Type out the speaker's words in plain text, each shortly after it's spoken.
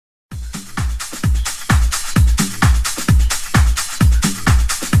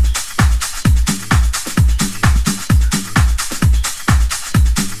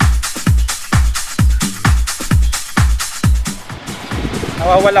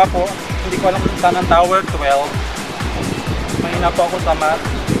Nawawala po. Hindi ko alam kung saan ang Tower 12. Mahina po ako sa math.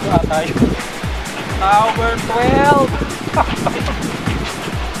 Ito ata yun. Tower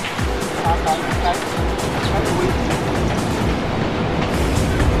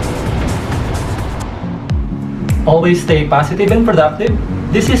 12! Always stay positive and productive.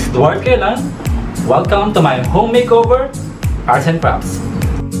 This is Duard-Cailan. Welcome to my home makeover, arts and crafts.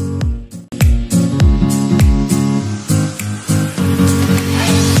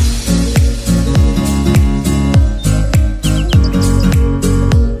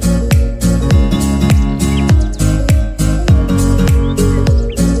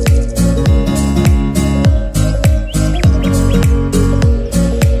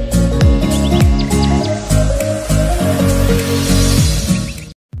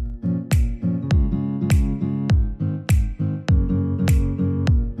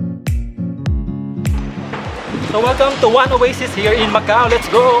 So welcome to One Oasis here in Macau. Let's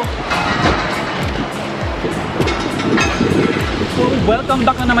go! So welcome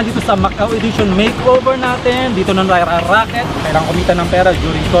back na naman dito sa Macau edition makeover natin. Dito na racket. Kailangan kumita ng pera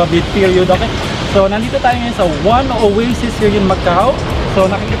during COVID period, okay? So nandito tayo ngayon sa One Oasis here in Macau.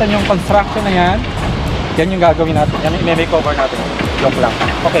 So nakikita nyo yung construction na yan. Yan yung gagawin natin. Yan yung makeover natin. Joke lang.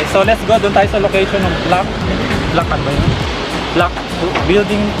 Okay, so let's go. Doon tayo sa location ng Block ano ba yun? Block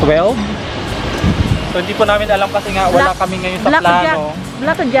Building 12. So hindi po namin alam kasi nga wala kami ngayon sa plano.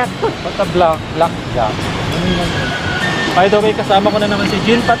 Blackjack. Basta Blackjack. By the way, kasama ko na naman si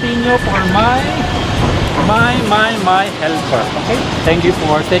Jean Patino for my helper. Okay? Thank you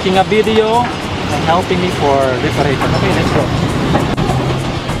for taking a video and helping me for decoration. Okay, let's go.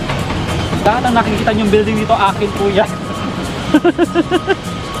 Lahat ang nakikita yung building dito, akin po yan.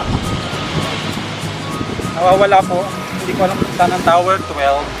 Nawawala po. Hindi ko alam kung saan ang Tower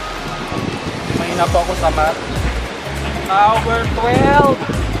 12. Mahina po ako sa math. Tower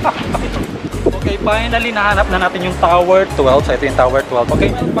 12! Okay, finally nahanap na natin yung Tower 12. So ito yung Tower 12. Okay,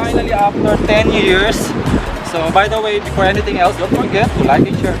 and finally after 10 years. So by the way, before anything else, don't forget to like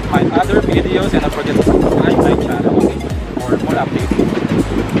and share my other videos and don't forget to subscribe my channel, okay? For more updates.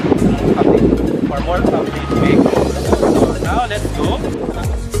 For more updates. So now let's go.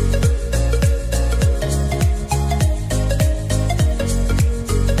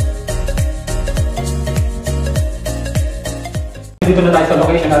 Dito na tayo sa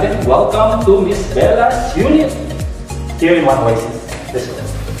location natin. Welcome to Miss Bella's unit here in One Oasis. Let's go.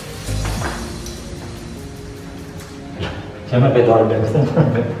 Siyempre, may doorbell.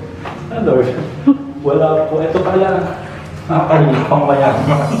 Ano doorbell? Wala po. Ito pala. Nakakahipang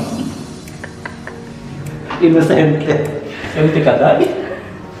mayaman. Inosente. Sente ka, Daddy?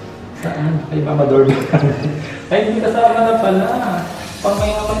 Saan? Ay, mama doorbell ka. Ay, hindi kasama na pala.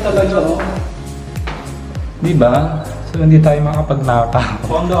 Pangmayaman talaga, oh. Diba? So hindi tayo makapag-naka.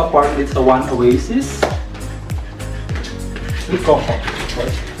 Condo apartment sa One Oasis. Si Coco.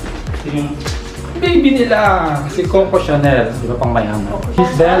 Yung baby nila. Si Coco Chanel. Di ba pang mayaman?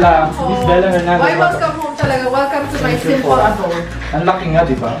 Miss Bella. Miss Bella Hernandez. Why welcome home talaga? Welcome to my simple abode. Ang laki nga,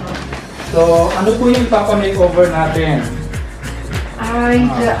 di ba? So ano po yung ipapa-makeover natin?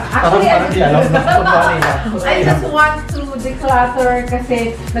 Actually, I just want to declutter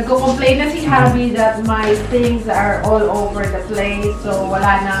kasi nagko-complain na si Javi that my things are all over the place. So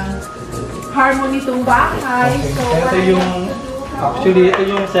wala nang harmony itong bahay. Okay. So ito yung, actually ito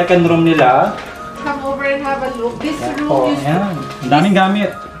yung second room nila. Come over and have a look. This room used to, daming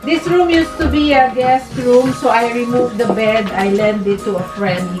gamit. This room used to be a guest room, so I removed the bed. I lent it to a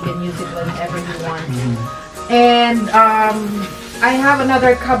friend. He can use it whenever he wants. And I have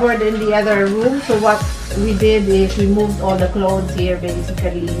another cupboard in the other room. So what we did is we moved all the clothes here.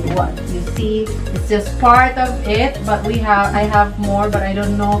 Basically, what you see, it's just part of it. But I have more, but I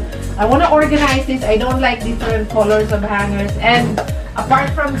don't know. I want to organize this. I don't like different colors of hangers. And apart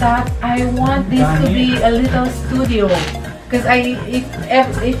from that, I want this to be a little studio. Because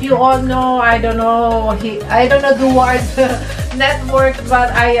if you all know, I don't know Duard's network, but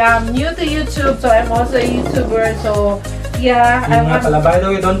I am new to YouTube, so I'm also a YouTuber. So yeah, by the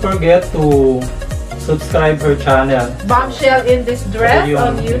way, don't forget to subscribe her channel. Bombshell in this dress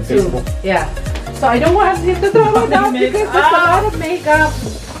on YouTube. Yeah. So I don't want him to throw it out because there's a lot of makeup.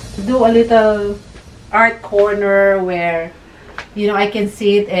 Do a little art corner where, you know, I can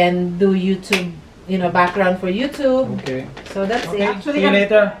sit and do YouTube, you know, background for YouTube. Okay. So that's it. Actually, see you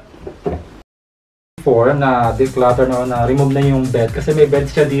later. Before na declutter na remove na yung bed kasi may bed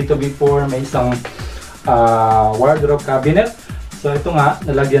siya dito before, may isang wardrobe cabinet. So ito nga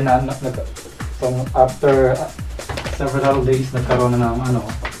nalagyan na after several days nagkaroon na ng ano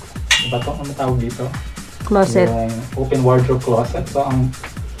ba ito, ano tawag dito? Closet. Yung open wardrobe closet. So,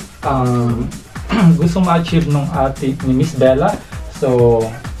 ang gusto ma-achieve nung ni Miss Bella. So,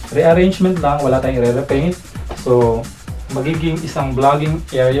 rearrangement lang, wala tayong i-repaint. So, magiging isang vlogging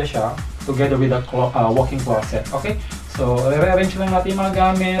area siya together with a walk-in closet. Okay? So, rearrange lang natin yung mga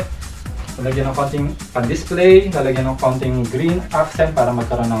gamit. Lalagyan ng konting pan-display, lalagyan ng konting green accent para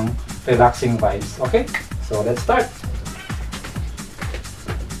magkaroon ng relaxing vibes. Okay? So, let's start!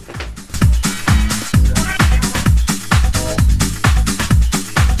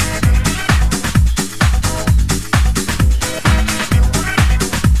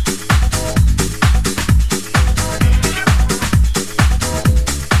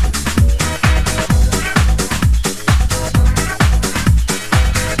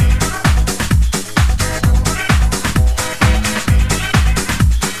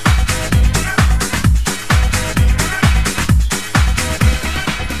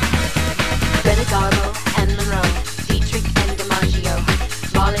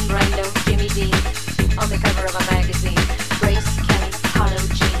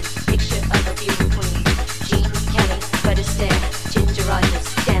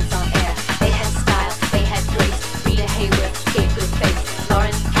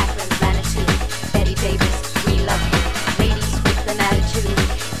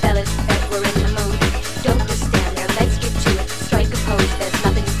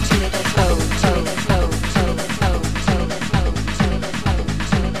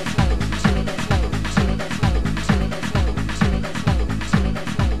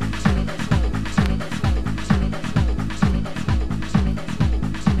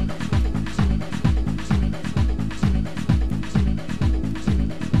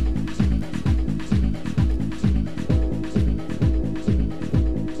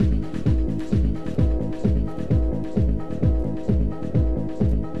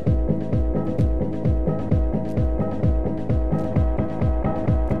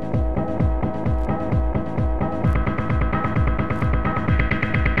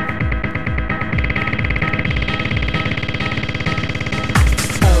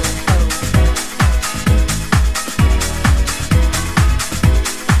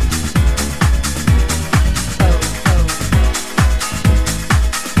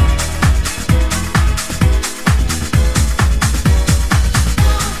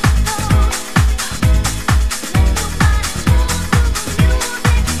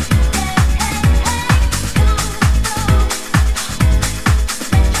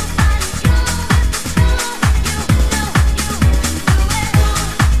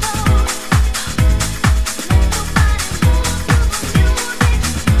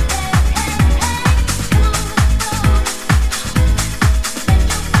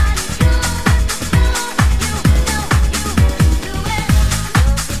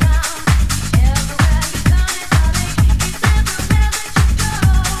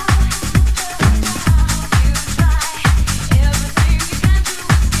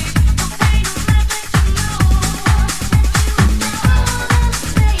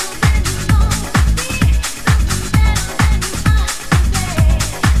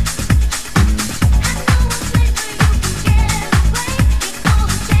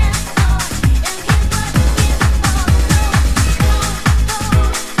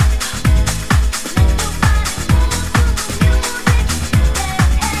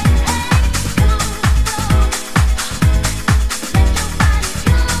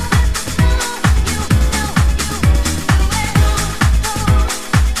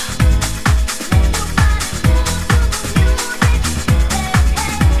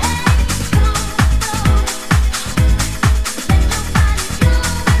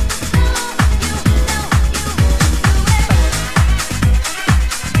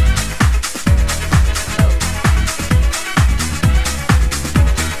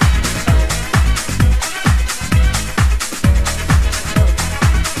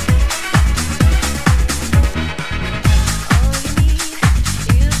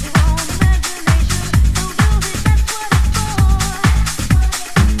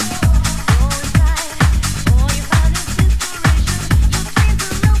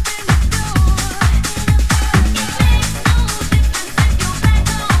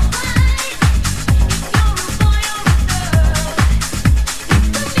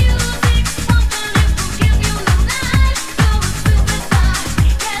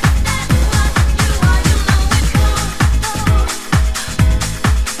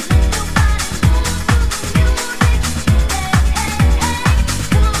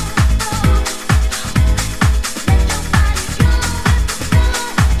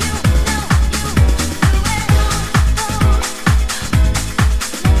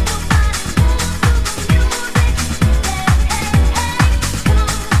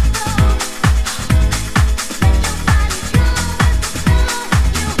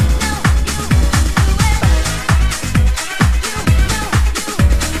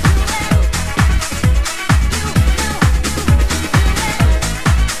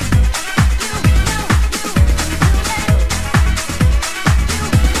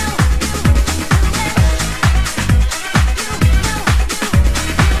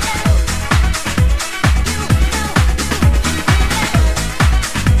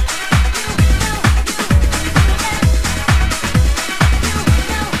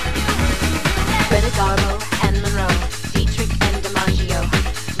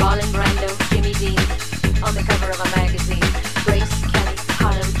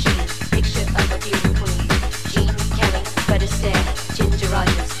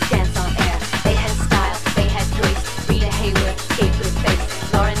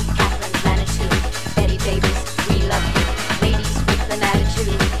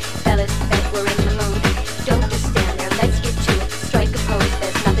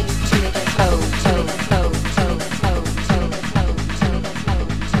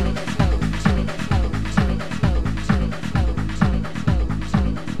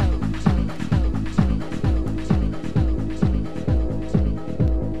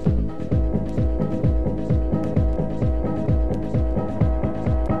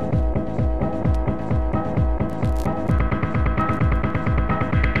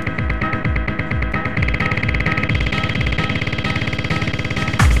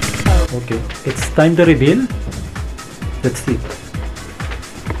 It's time to reveal. Let's see.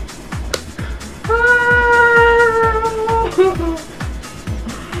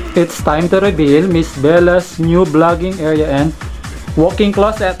 It's time to reveal Miss Bella's new vlogging area and walk-in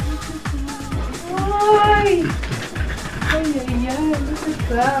closet. Ay! Ay, ay, ay. Look at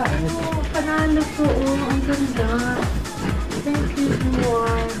that. Oh, panalo ko. Oh, ang ganda. Thank you,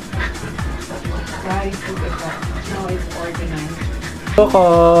 Duard. Guys, look at that. Now it's organized.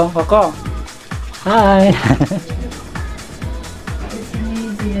 Coco. Hi. It's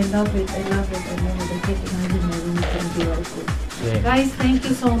amazing. I love it. I love it. I love it. I can't imagine my room can be like this. Yeah. Guys, thank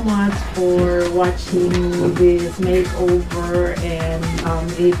you so much for watching this makeover, and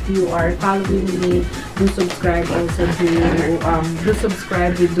if you are following me, do subscribe also to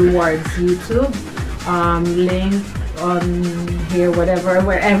subscribe to Duard's YouTube link on here, wherever,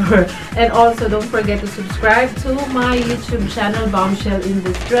 and also don't forget to subscribe to my YouTube channel Bombshell in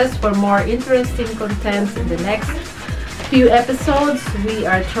Distress for more interesting contents. In the next few episodes we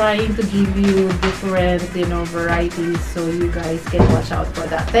are trying to give you different, varieties, so you guys can watch out for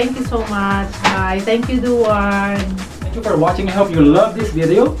that. Thank you so much. Bye. Thank you, Duard. Thank you for watching. I hope you love this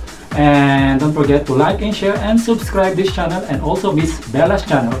video, and don't forget to like and share and subscribe this channel and also Miss Bella's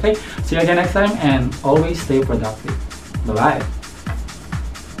channel. Okay, see you again next time, and always stay productive. Bye bye.